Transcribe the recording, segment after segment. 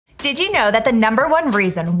Did you know that the #1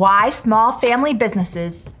 reason why small family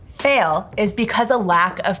businesses fail is because of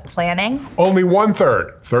lack of planning? Only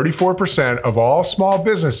 1/3, 34% of all small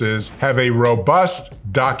businesses have a robust,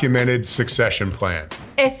 documented succession plan.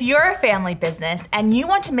 If you're a family business and you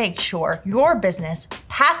want to make sure your business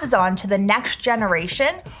passes on to the next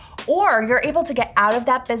generation, or you're able to get out of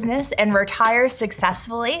that business and retire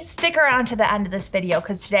successfully, stick around to the end of this video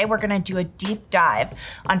because today we're gonna do a deep dive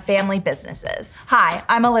on family businesses. Hi,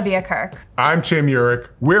 I'm Olivia Kirk. I'm Tim Yurek.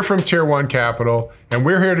 We're from Tier 1 Capital, and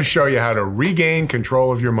we're here to show you how to regain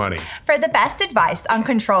control of your money. For the best advice on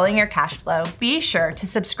controlling your cash flow, be sure to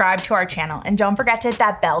subscribe to our channel and don't forget to hit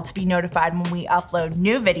that bell to be notified when we upload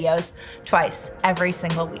new videos twice every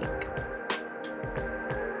single week.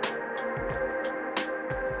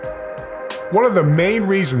 One of the main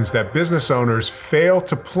reasons that business owners fail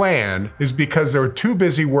to plan is because they're too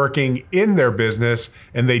busy working in their business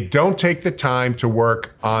and they don't take the time to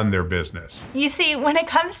work on their business. You see, when it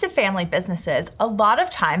comes to family businesses, a lot of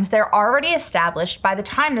times they're already established by the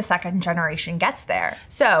time the second generation gets there.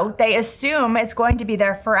 So they assume it's going to be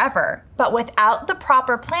there forever. But without the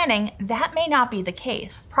proper planning, that may not be the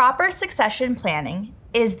case. Proper succession planning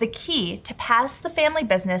is the key to pass the family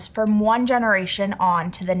business from one generation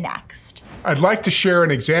on to the next. I'd like to share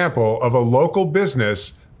an example of a local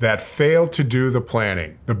business that failed to do the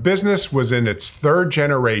planning. The business was in its 3rd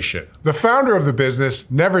generation. The founder of the business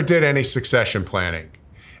never did any succession planning.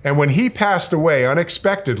 And when he passed away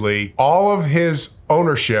unexpectedly, all of his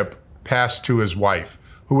ownership passed to his wife,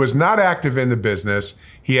 who was not active in the business.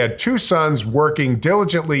 He had 2 sons working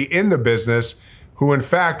diligently in the business, who in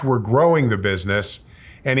fact were growing the business,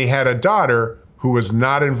 and he had a daughter who was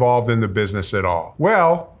not involved in the business at all.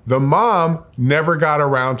 Well, the mom never got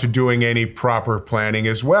around to doing any proper planning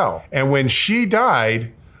as well. And when she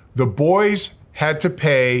died, the boys had to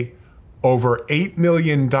pay over $8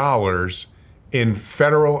 million in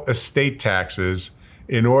federal estate taxes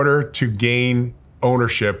in order to gain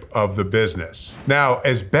ownership of the business. Now,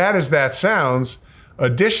 as bad as that sounds,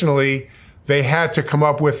 additionally, they had to come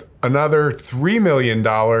up with another $3 million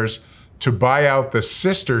to buy out the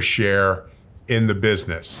sister share in the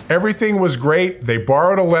business. Everything was great. They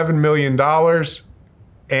borrowed $11 million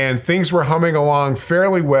and things were humming along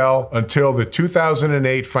fairly well until the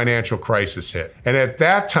 2008 financial crisis hit. And at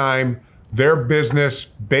that time, their business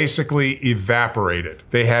basically evaporated.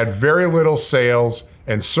 They had very little sales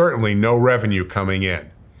and certainly no revenue coming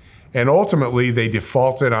in. And ultimately, they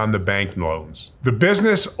defaulted on the bank loans. The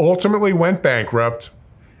business ultimately went bankrupt.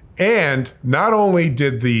 And not only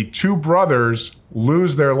did the 2 brothers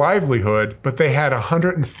lose their livelihood, but they had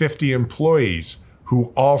 150 employees who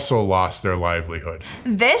also lost their livelihood.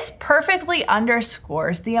 This perfectly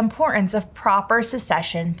underscores the importance of proper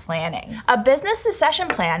succession planning. A business succession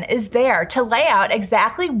plan is there to lay out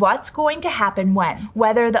exactly what's going to happen when,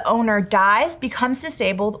 whether the owner dies, becomes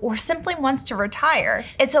disabled, or simply wants to retire.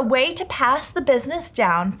 It's a way to pass the business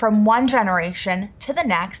down from one generation to the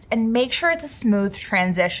next and make sure it's a smooth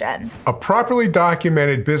transition. A properly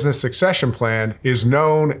documented business succession plan is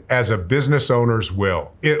known as a business owner's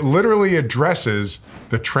will. It literally addresses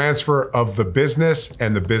the transfer of the business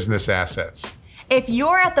and the business assets. If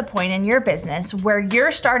you're at the point in your business where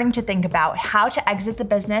you're starting to think about how to exit the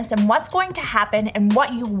business and what's going to happen and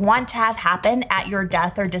what you want to have happen at your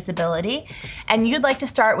death or disability, and you'd like to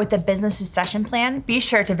start with the business succession plan, be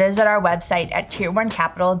sure to visit our website at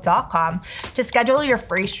tier1capital.com to schedule your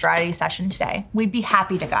free strategy session today. We'd be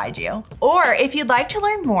happy to guide you. Or if you'd like to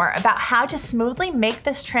learn more about how to smoothly make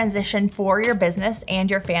this transition for your business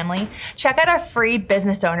and your family, check out our free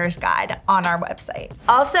business owner's guide on our website.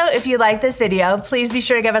 Also, if you like this video, please be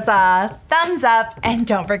sure to give us a thumbs up and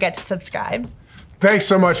don't forget to subscribe. Thanks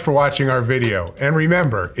so much for watching our video. And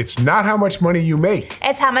remember, it's not how much money you make.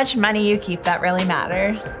 It's how much money you keep that really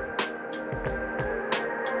matters.